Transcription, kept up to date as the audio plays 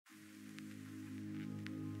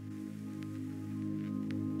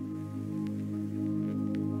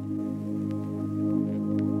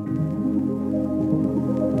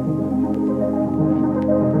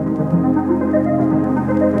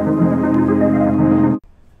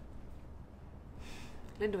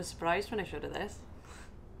Linda was surprised when I showed her this.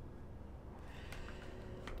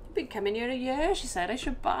 You've been coming here a year, she said. I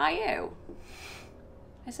should buy you.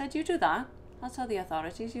 I said, you do that. I'll tell the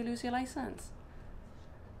authorities you lose your license.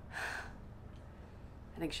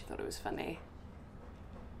 I think she thought it was funny.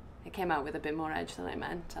 It came out with a bit more edge than I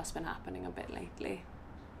meant. That's been happening a bit lately.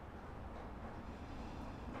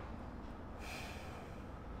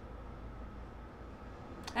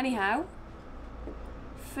 Anyhow,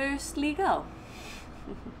 first legal.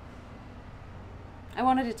 I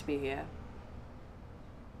wanted it to be here.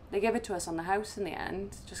 They gave it to us on the house in the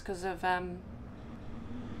end, just because of, well,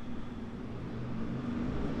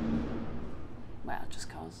 just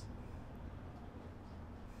cause.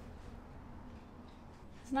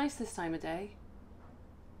 It's nice this time of day.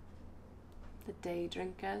 The day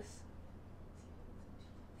drinkers.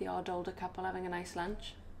 The odd older couple having a nice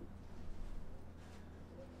lunch.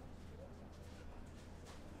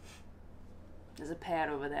 There's a pair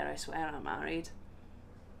over there, I swear, are married.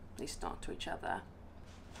 At least not to each other.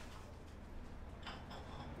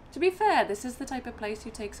 To be fair, this is the type of place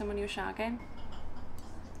you take someone you're shagging.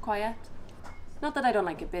 Quiet. Not that I don't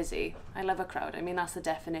like it busy. I love a crowd. I mean, that's the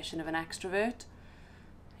definition of an extrovert.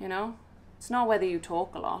 You know? It's not whether you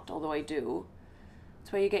talk a lot, although I do.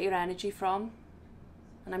 It's where you get your energy from.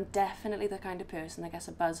 And I'm definitely the kind of person that gets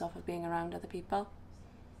a buzz off of being around other people.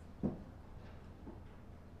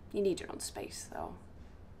 You need your own space, though.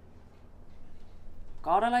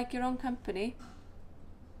 Gotta like your own company.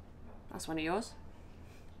 That's one of yours.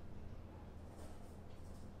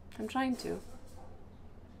 I'm trying to.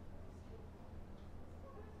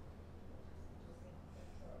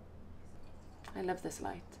 I love this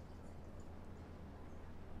light.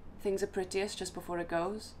 Things are prettiest just before it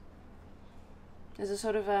goes. There's a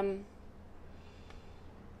sort of,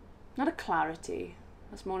 not a clarity,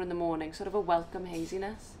 that's more in the morning, sort of a welcome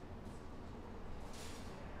haziness.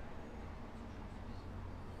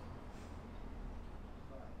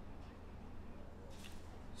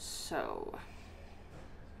 So,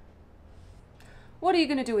 what are you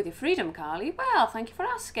going to do with your freedom, Carly? Well, thank you for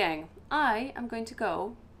asking. I am going to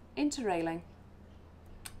go interrailing.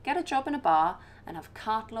 Get a job in a bar and have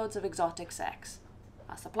cartloads of exotic sex.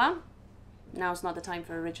 That's the plan. Now's not the time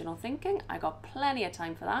for original thinking. I got plenty of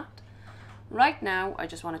time for that. Right now, I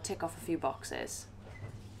just want to tick off a few boxes.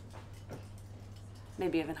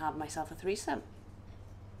 Maybe even have myself a threesome.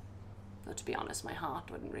 Though to be honest, my heart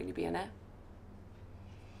wouldn't really be in it.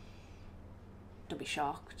 Don't be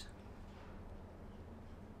shocked.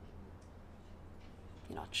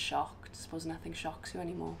 You're not shocked. I suppose nothing shocks you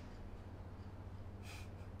anymore.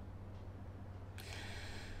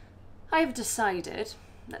 I have decided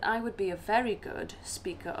that I would be a very good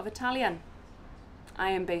speaker of Italian. I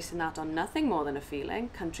am basing that on nothing more than a feeling.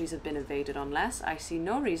 Countries have been invaded on less. I see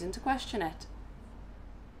no reason to question it.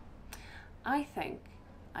 I think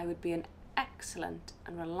I would be an excellent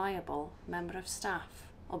and reliable member of staff,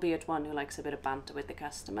 albeit one who likes a bit of banter with the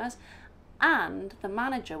customers, and the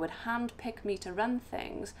manager would hand-pick me to run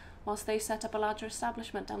things whilst they set up a larger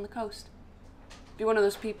establishment down the coast. Be one of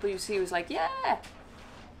those people you see who's like, yeah,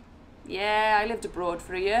 I lived abroad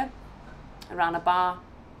for a year. I ran a bar,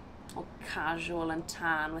 all casual and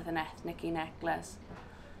tan with an ethnic-y necklace.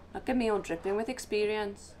 Look at me all dripping with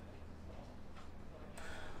experience.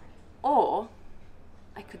 Or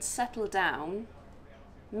I could settle down,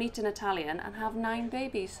 meet an Italian and have 9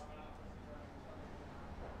 babies.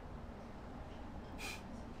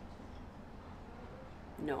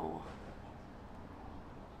 No.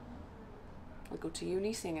 I'll go to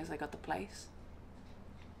uni seeing as I got the place.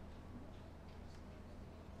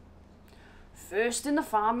 First in the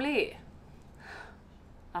family.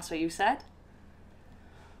 That's what you said?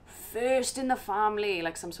 First in the family,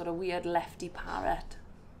 like some sort of weird lefty parrot.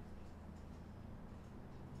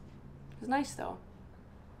 It was nice though.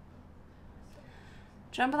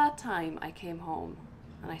 Do you remember that time I came home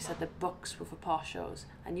and I said the books were for poshos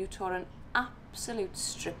and you tore an absolute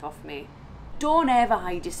strip off me? Don't ever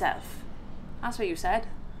hide yourself. That's what you said.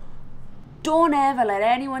 Don't ever let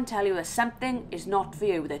anyone tell you that something is not for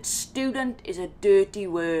you, that student is a dirty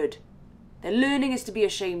word, that learning is to be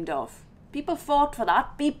ashamed of. People fought for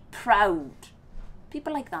that. Be proud.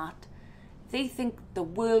 People like that, they think the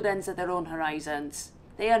world ends at their own horizons.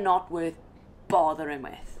 They are not worth bothering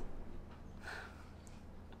with.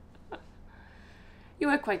 You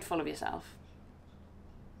were quite full of yourself.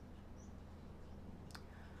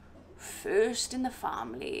 First in the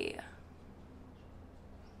family.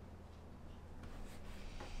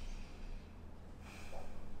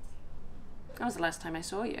 That was the last time I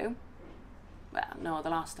saw you. Well, no,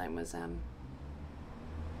 the last time was,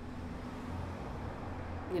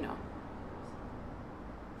 you know,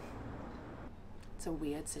 It's a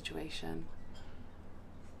weird situation.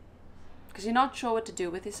 Because you're not sure what to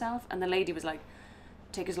do with yourself, and the lady was like,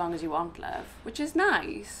 take as long as you want, love, which is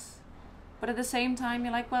nice. But at the same time,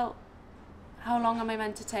 you're like, well, how long am I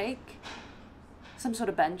meant to take? Some sort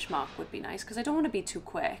of benchmark would be nice, because I don't want to be too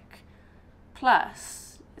quick.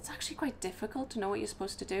 Plus, it's actually quite difficult to know what you're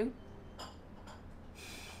supposed to do.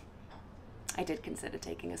 I did consider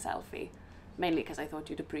taking a selfie, mainly because I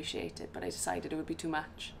thought you'd appreciate it, but I decided it would be too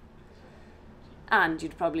much. And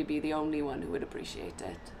you'd probably be the only one who would appreciate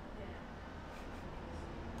it.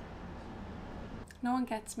 No one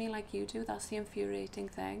gets me like you do, that's the infuriating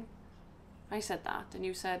thing. I said that, and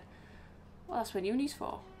you said, well, that's what uni's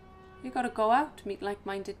for. You gotta go out, meet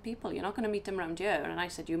like-minded people. You're not gonna meet them round here. And I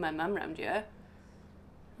said, you met mum round here.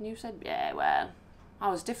 And you said, yeah, well,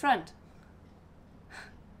 I was different.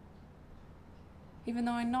 Even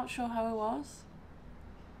though I'm not sure how it was.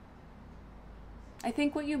 I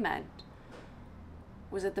think what you meant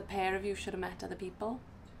was that the pair of you should have met other people.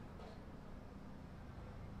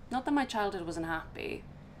 Not that my childhood wasn't happy.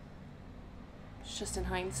 It's just in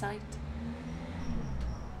hindsight.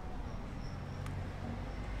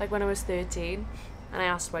 Like when I was 13, and I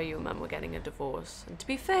asked why you and mum were getting a divorce. And to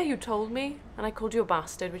be fair, you told me, and I called you a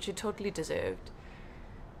bastard, which you totally deserved.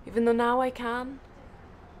 Even though now I can.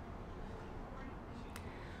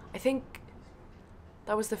 I think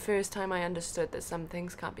that was the first time I understood that some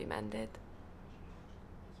things can't be mended.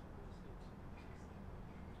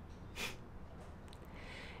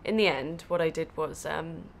 In the end, what I did was,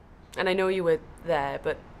 and I know you were there,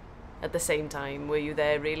 but at the same time, were you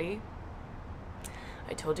there really?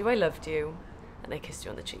 I told you I loved you, and I kissed you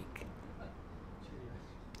on the cheek.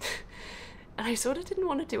 And I sort of didn't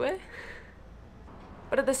want to do it.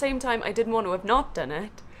 But at the same time, I didn't want to have not done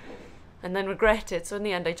it, and then regret it, so in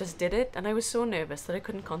the end I just did it, and I was so nervous that I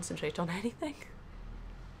couldn't concentrate on anything.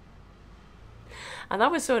 And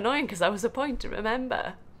that was so annoying, because that was the point, to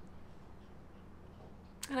remember.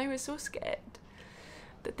 And I was so scared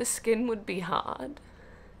that the skin would be hard.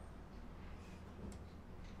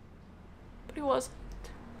 But it wasn't.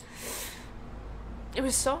 It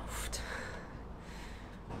was soft.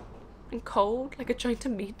 And cold, like a joint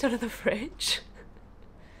of meat out of the fridge.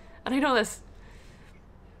 And I know this.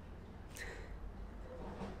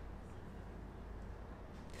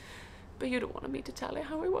 But you don't want me to tell you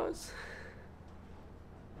how it was.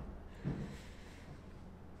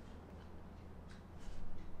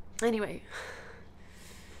 Anyway,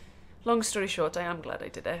 long story short, I am glad I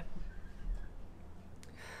did it.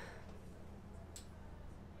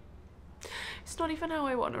 It's not even how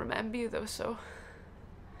I want to remember you though, so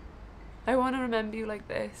I want to remember you like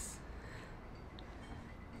this.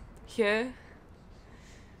 Here,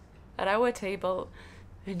 at our table,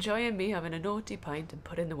 enjoying me having a naughty pint and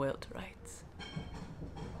putting the world to rights.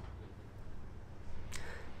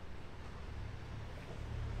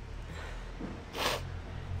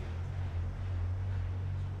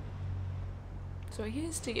 So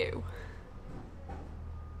here's to you,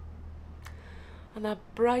 and that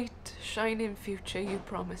bright, shining future you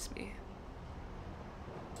promised me.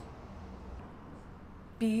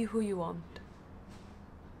 Be who you want.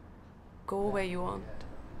 Go where you want.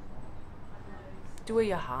 Do what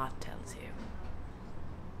your heart tells you.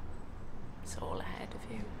 It's all ahead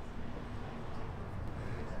of you.